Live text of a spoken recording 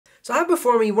So I have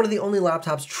before me one of the only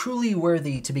laptops truly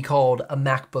worthy to be called a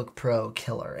MacBook Pro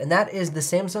killer, and that is the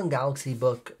Samsung Galaxy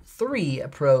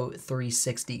Book3 Pro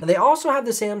 360. Now, they also have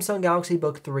the Samsung Galaxy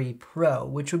Book3 Pro,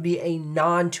 which would be a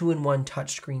non-2-in-1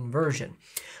 touchscreen version.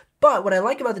 But what I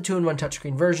like about the 2-in-1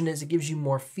 touchscreen version is it gives you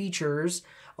more features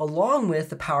along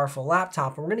with a powerful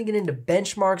laptop. And we're gonna get into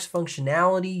benchmarks,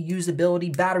 functionality,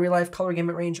 usability, battery life, color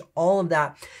gamut range, all of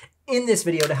that in this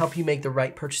video to help you make the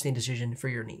right purchasing decision for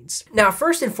your needs. Now,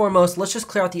 first and foremost, let's just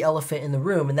clear out the elephant in the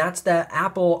room, and that's that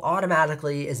Apple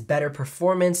automatically is better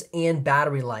performance and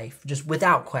battery life, just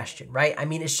without question, right? I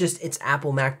mean, it's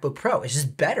Apple MacBook Pro. It's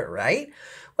just better, right?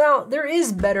 Well, there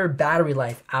is better battery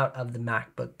life out of the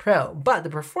MacBook Pro, but the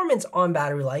performance on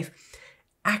battery life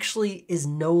actually is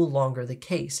no longer the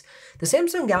case. The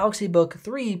Samsung Galaxy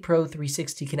Book3 Pro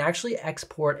 360 can actually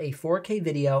export a 4K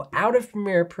video out of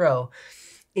Premiere Pro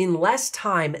in less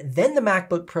time than the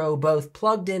MacBook Pro, both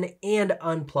plugged in and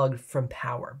unplugged from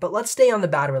power. But let's stay on the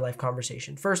battery life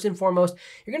conversation. First and foremost,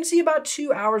 you're gonna see about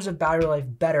 2 hours of battery life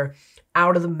better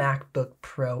out of the MacBook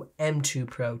Pro M2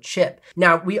 Pro chip.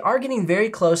 Now, we are getting very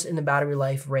close in the battery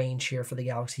life range here for the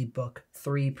Galaxy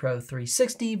Book3 Pro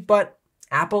 360, but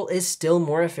Apple is still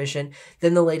more efficient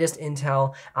than the latest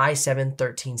Intel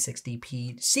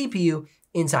i7-1360p CPU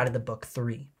inside of the Book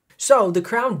 3. So the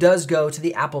crown does go to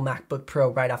the Apple MacBook Pro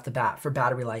right off the bat for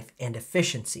battery life and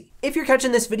efficiency. If you're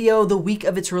catching this video the week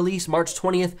of its release, March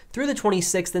 20th through the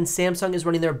 26th, then Samsung is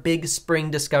running their big spring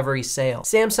discovery sale.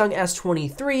 Samsung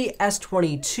S23,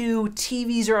 S22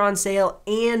 TVs are on sale,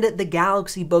 and the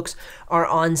Galaxy Books are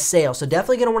on sale. So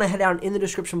definitely gonna wanna head down in the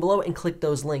description below and click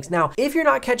those links. Now, if you're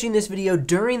not catching this video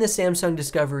during the Samsung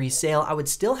discovery sale, I would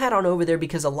still head on over there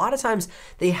because a lot of times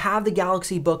they have the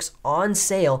Galaxy Books on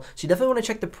sale. So you definitely wanna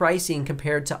check the pricing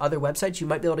compared to other websites. You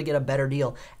might be able to get a better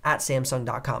deal at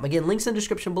Samsung.com. Again, links in the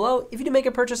description below. If you do make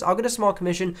a purchase, I'll get a small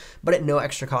commission, but at no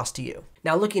extra cost to you.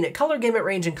 Now, looking at color gamut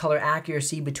range and color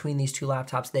accuracy between these two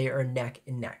laptops, they are neck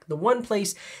and neck. The one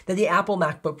place that the Apple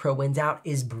MacBook Pro wins out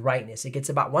is brightness. It gets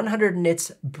about 100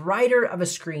 nits brighter of a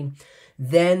screen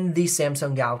than the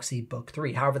Samsung Galaxy Book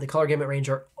 3. However, the color gamut range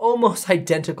are almost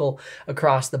identical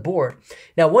across the board.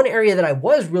 Now, one area that I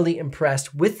was really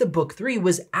impressed with the Book 3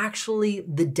 was actually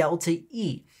the Delta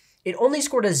E. It only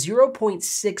scored a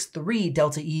 0.63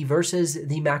 Delta E versus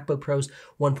the MacBook Pro's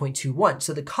 1.21.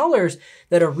 So the colors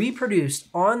that are reproduced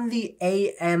on the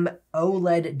AM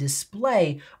OLED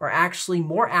display are actually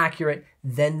more accurate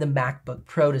than the MacBook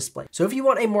Pro display. So if you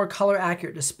want a more color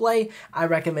accurate display, I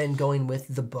recommend going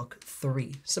with the Book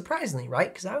 3. Surprisingly,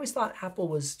 right? Because I always thought Apple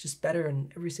was just better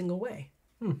in every single way.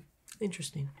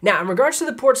 Interesting. Now, in regards to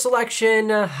the port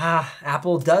selection,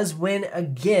 Apple does win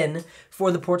again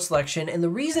for the port selection, and the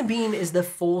reason being is the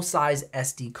full-size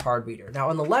SD card reader. Now,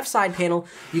 on the left side panel,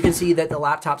 you can see that the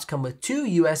laptops come with 2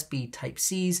 USB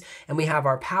Type-Cs, and we have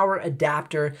our power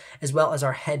adapter as well as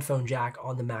our headphone jack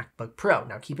on the MacBook Pro.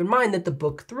 Now, keep in mind that the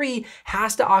Book 3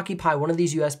 has to occupy one of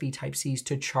these USB Type-Cs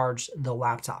to charge the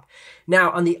laptop.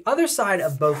 Now, on the other side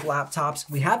of both laptops,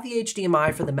 we have the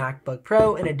HDMI for the MacBook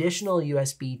Pro, an additional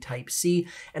USB Type-C,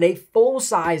 and a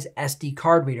full-size SD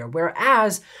card reader,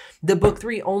 whereas the Book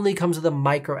 3 only comes with a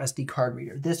micro SD card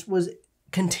reader. This was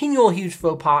continual huge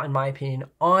faux pas, in my opinion,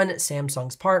 on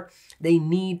Samsung's part. They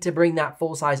need to bring that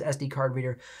full-size SD card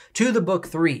reader to the Book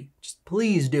 3. Just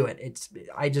please do it.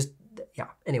 Yeah,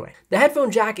 anyway. The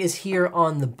headphone jack is here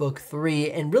on the Book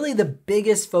 3, and really the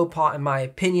biggest faux pas, in my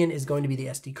opinion, is going to be the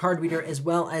SD card reader, as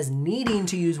well as needing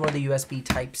to use one of the USB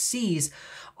Type-Cs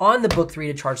on the Book 3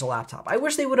 to charge the laptop. I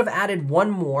wish they would have added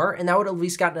one more, and that would have at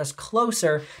least gotten us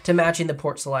closer to matching the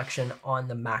port selection on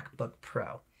the MacBook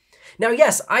Pro. Now,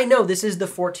 yes, I know this is the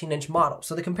 14-inch model,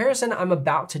 so the comparison I'm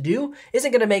about to do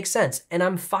isn't gonna make sense, and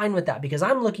I'm fine with that because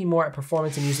I'm looking more at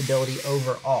performance and usability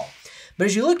overall. But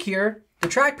as you look here, the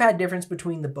trackpad difference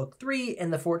between the Book 3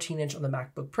 and the 14-inch on the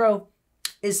MacBook Pro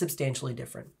is substantially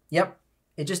different. Yep,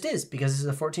 it just is, because this is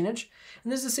a 14-inch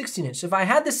and this is a 16-inch. So if I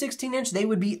had the 16-inch, they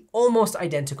would be almost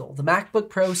identical. The MacBook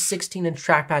Pro 16-inch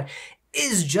trackpad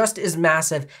is just as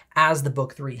massive as the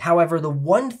Book 3. However, the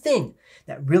one thing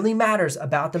that really matters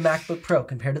about the MacBook Pro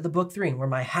compared to the Book 3, and where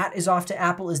my hat is off to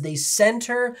Apple, is they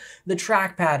center the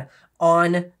trackpad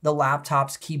on the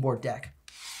laptop's keyboard deck.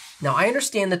 Now, I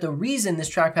understand that the reason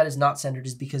this trackpad is not centered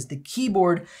is because the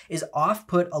keyboard is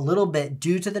off-put a little bit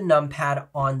due to the numpad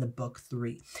on the Book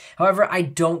 3. However, I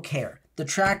don't care. The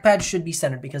trackpad should be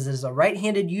centered because as a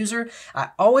right-handed user, I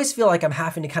always feel like I'm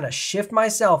having to kind of shift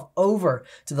myself over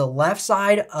to the left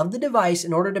side of the device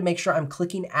in order to make sure I'm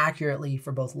clicking accurately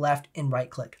for both left and right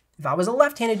click. If I was a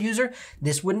left-handed user,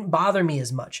 this wouldn't bother me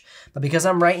as much. But because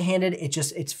I'm right-handed,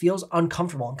 it feels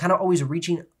uncomfortable. I'm kind of always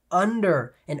reaching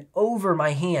under and over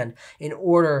my hand in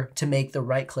order to make the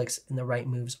right clicks and the right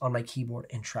moves on my keyboard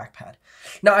and trackpad.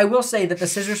 Now, I will say that the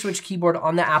scissor switch keyboard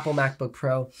on the Apple MacBook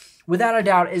Pro, without a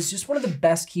doubt, is just one of the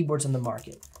best keyboards on the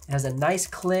market. It has a nice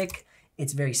click,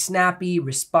 it's very snappy,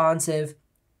 responsive,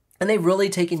 and they've really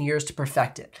taken years to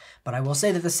perfect it. But I will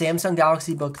say that the Samsung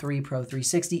Galaxy Book3 Pro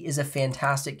 360 is a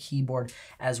fantastic keyboard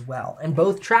as well. And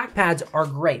both trackpads are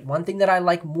great. One thing that I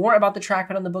like more about the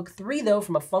trackpad on the Book 3 though,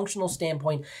 from a functional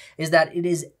standpoint, is that it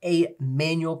is a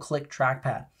manual click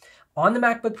trackpad. On the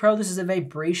MacBook Pro, this is a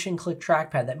vibration click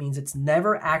trackpad. That means it's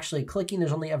never actually clicking.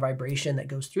 There's only a vibration that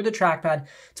goes through the trackpad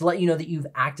to let you know that you've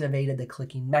activated the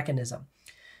clicking mechanism.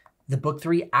 The Book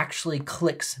 3 actually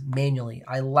clicks manually.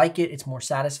 I like it. It's more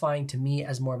satisfying to me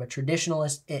as more of a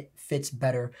traditionalist. It fits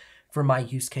better for my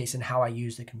use case and how I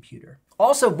use the computer.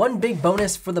 Also, one big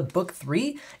bonus for the Book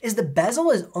 3 is the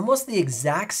bezel is almost the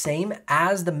exact same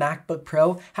as the MacBook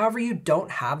Pro. However, you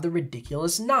don't have the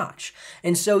ridiculous notch.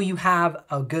 And so you have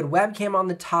a good webcam on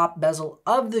the top bezel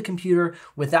of the computer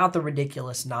without the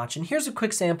ridiculous notch. And here's a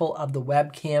quick sample of the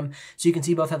webcam so you can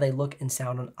see both how they look and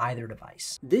sound on either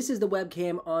device. This is the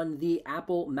webcam on the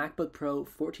Apple MacBook Pro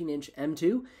 14-inch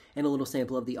M2 and a little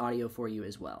sample of the audio for you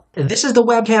as well. This is the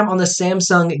webcam on the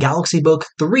Samsung Galaxy Book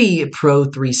 3 Pro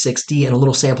 360 and a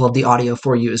little sample of the audio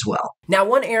for you as well. Now,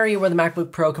 one area where the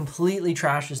MacBook Pro completely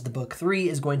trashes the Book 3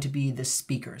 is going to be the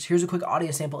speakers. Here's a quick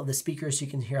audio sample of the speakers so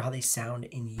you can hear how they sound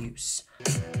in use.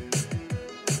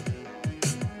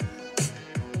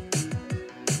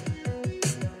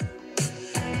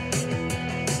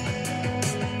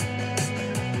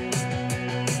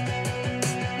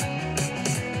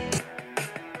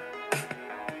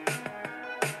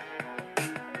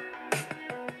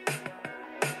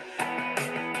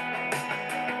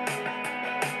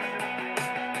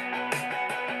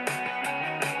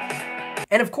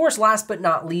 And of course, last but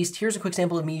not least, here's a quick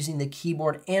sample of me using the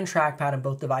keyboard and trackpad on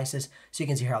both devices so you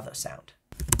can see how those sound.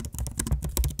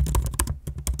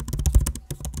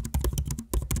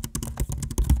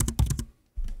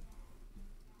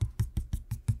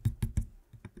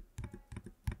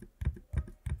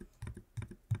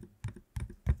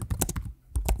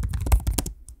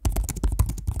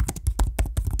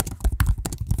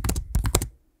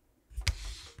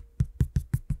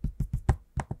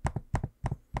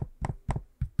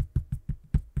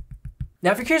 Now,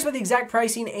 if you're curious about the exact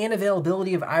pricing and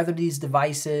availability of either of these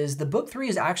devices, the Book 3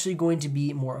 is actually going to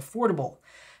be more affordable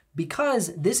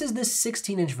because this is the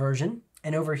 16-inch version,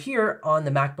 and over here on the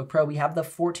MacBook Pro, we have the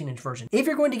 14-inch version. If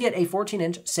you're going to get a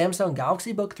 14-inch Samsung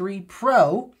Galaxy Book 3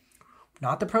 Pro,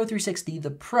 not the Pro 360,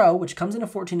 the Pro, which comes in a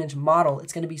 14-inch model,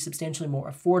 it's going to be substantially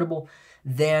more affordable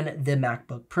than the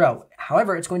MacBook Pro.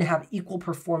 However, it's going to have equal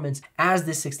performance as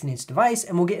this 16-inch device,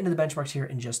 and we'll get into the benchmarks here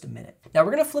in just a minute. Now,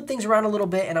 we're going to flip things around a little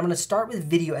bit, and I'm going to start with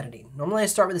video editing. Normally, I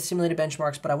start with the simulated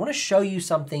benchmarks, but I want to show you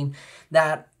something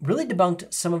that really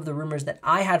debunked some of the rumors that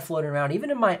I had floating around, even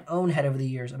in my own head over the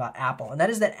years, about Apple, and that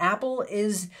is that Apple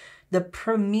is the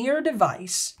premier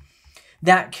device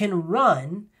that can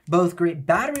run both great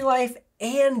battery life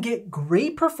and get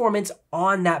great performance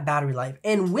on that battery life.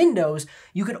 In Windows,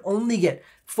 you can only get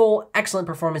full excellent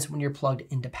performance when you're plugged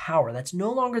into power. That's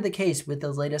no longer the case with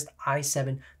the latest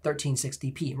i7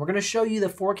 1360p. We're gonna show you the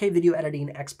 4K video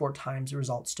editing export times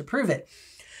results to prove it.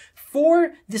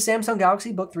 For the Samsung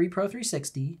Galaxy Book 3 Pro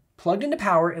 360, plugged into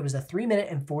power, it was a 3-minute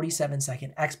and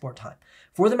 47-second export time.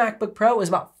 For the MacBook Pro, it was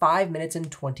about 5 minutes and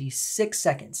 26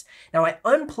 seconds. Now, I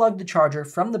unplugged the charger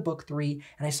from the Book 3,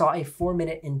 and I saw a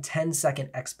 4-minute and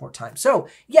 10-second export time. So,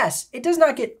 yes, it does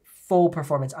not get full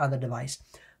performance on the device,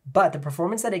 but the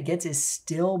performance that it gets is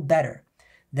still better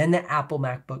than the Apple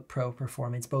MacBook Pro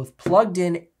performance, both plugged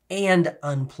in and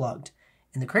unplugged.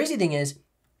 And the crazy thing is,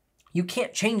 you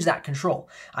can't change that control.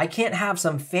 I can't have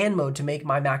some fan mode to make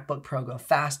my MacBook Pro go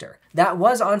faster. That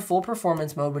was on full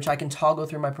performance mode, which I can toggle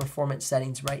through my performance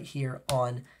settings right here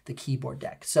on the keyboard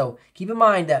deck. So keep in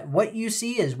mind that what you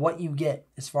see is what you get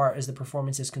as far as the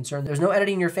performance is concerned. There's no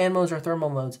editing your fan modes or thermal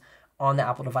modes on the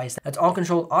Apple device. That's all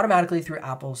controlled automatically through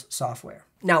Apple's software.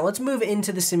 Now let's move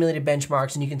into the simulated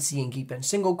benchmarks, and you can see in Geekbench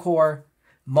single core,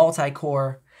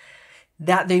 multi-core,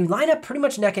 that they line up pretty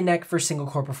much neck and neck for single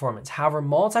core performance. However,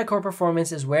 multi-core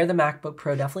performance is where the MacBook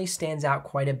Pro definitely stands out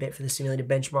quite a bit for the simulated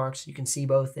benchmarks. You can see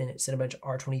both in Cinebench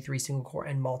R23 single core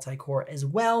and multi-core, as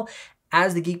well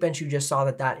as the Geekbench. You just saw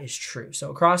that that is true. So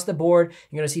across the board,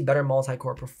 you're gonna see better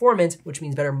multi-core performance, which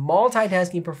means better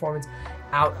multitasking performance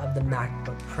out of the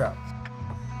MacBook Pro.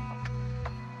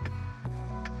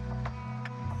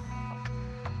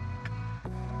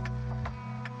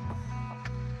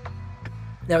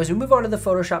 Now, as we move on to the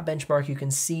Photoshop benchmark, you can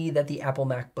see that the Apple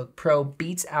MacBook Pro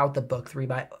beats out the Book 3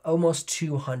 by almost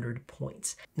 200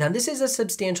 points. Now, this is a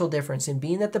substantial difference in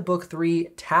being that the Book 3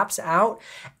 taps out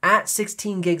at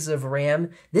 16 gigs of RAM.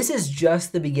 This is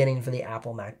just the beginning for the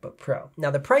Apple MacBook Pro.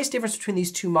 Now, the price difference between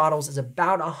these two models is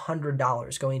about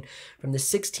 $100, going from the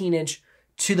 16-inch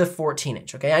to the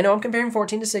 14-inch, okay? I know I'm comparing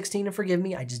 14 to 16, and forgive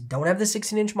me, I just don't have the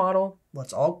 16-inch model.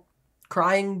 Let's all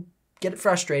cry and get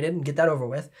frustrated and get that over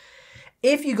with.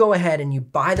 If you go ahead and you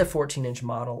buy the 14-inch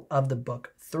model of the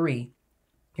Book 3,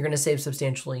 you're going to save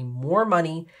substantially more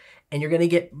money and you're going to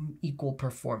get equal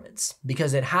performance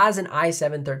because it has an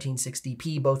i7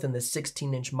 1360p both in the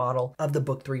 16-inch model of the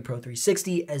Book 3 Pro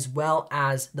 360 as well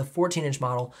as the 14-inch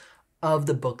model of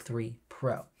the Book 3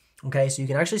 Pro. Okay, so you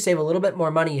can actually save a little bit more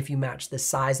money if you match the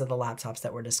size of the laptops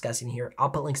that we're discussing here.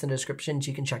 I'll put links in the description so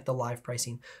you can check the live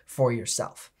pricing for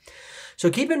yourself.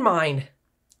 So keep in mind,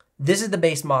 this is the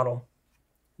base model.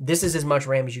 This is as much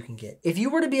RAM as you can get. If you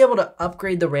were to be able to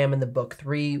upgrade the RAM in the Book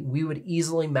 3, we would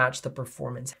easily match the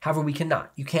performance. However, we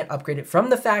cannot. You can't upgrade it from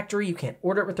the factory. You can't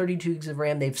order it with 32 gigs of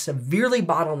RAM. They've severely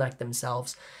bottlenecked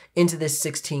themselves into this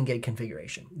 16 gig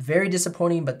configuration. Very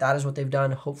disappointing, but that is what they've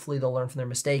done. Hopefully they'll learn from their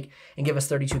mistake and give us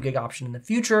 32 gig option in the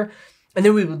future. And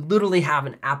then we would literally have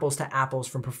an apples to apples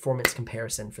from performance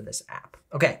comparison for this app.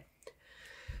 Okay.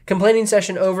 Complaining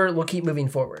session over, we'll keep moving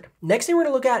forward. Next thing we're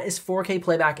gonna look at is 4K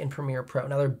Playback and Premiere Pro.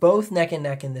 Now they're both neck and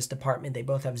neck in this department. They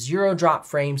both have 0 drop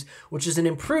frames, which is an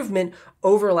improvement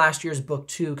over last year's Book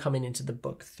 2 coming into the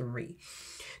Book 3.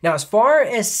 Now, as far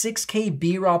as 6K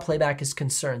B-RAW playback is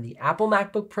concerned, the Apple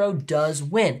MacBook Pro does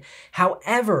win.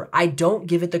 However, I don't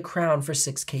give it the crown for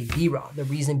 6K B-RAW. The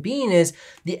reason being is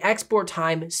the export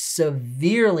time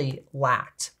severely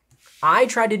lacked. I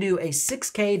tried to do a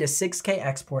 6K to 6K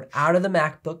export out of the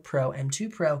MacBook Pro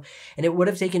M2 Pro, and it would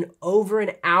have taken over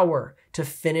an hour to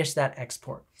finish that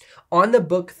export. On the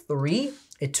Book 3,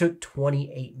 it took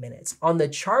 28 minutes. On the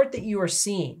chart that you are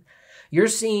seeing, you're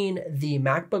seeing the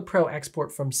MacBook Pro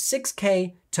export from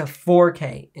 6K to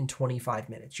 4K in 25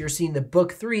 minutes. You're seeing the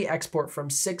Book 3 export from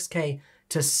 6K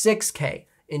to 6K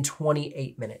in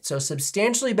 28 minutes. So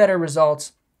substantially better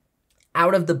results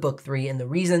out of the Book 3, and the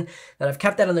reason that I've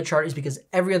kept that on the chart is because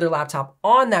every other laptop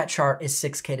on that chart is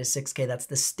 6K to 6K. That's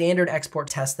the standard export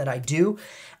test that I do,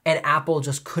 and Apple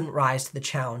just couldn't rise to the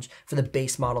challenge for the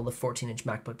base model, the 14-inch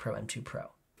MacBook Pro M2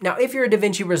 Pro. Now, if you're a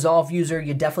DaVinci Resolve user,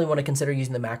 you definitely want to consider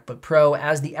using the MacBook Pro,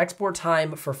 as the export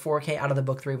time for 4K out of the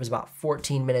Book 3 was about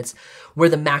 14 minutes, where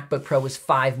the MacBook Pro was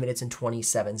 5 minutes and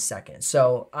 27 seconds.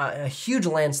 So a huge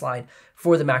landslide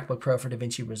for the MacBook Pro for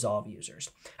DaVinci Resolve users.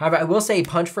 However, I will say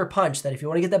punch for punch that if you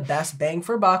want to get the best bang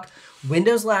for buck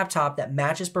Windows laptop that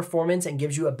matches performance and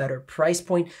gives you a better price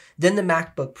point than the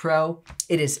MacBook Pro,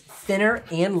 it is thinner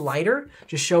and lighter.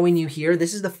 Just showing you here,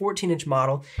 this is the 14-inch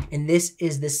model and this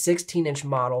is the 16-inch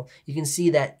model. You can see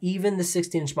that even the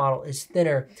 16-inch model is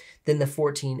thinner than the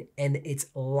 14 and it's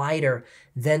lighter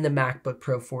than the MacBook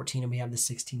Pro 14, and we have the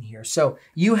 16 here. So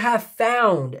you have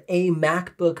found a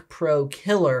MacBook Pro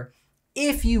killer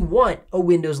if you want a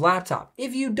Windows laptop.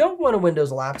 If you don't want a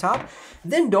Windows laptop,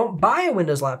 then don't buy a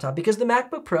Windows laptop, because the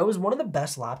MacBook Pro is one of the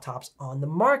best laptops on the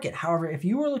market. However, if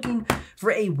you are looking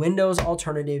for a Windows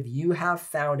alternative, you have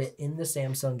found it in the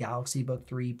Samsung Galaxy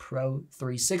Book3 Pro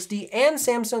 360 and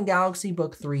Samsung Galaxy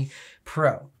Book3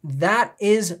 Pro. That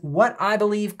is what I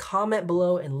believe. Comment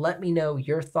below and let me know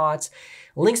your thoughts.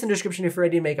 Links in the description if you're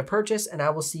ready to make a purchase, and I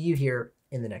will see you here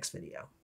in the next video.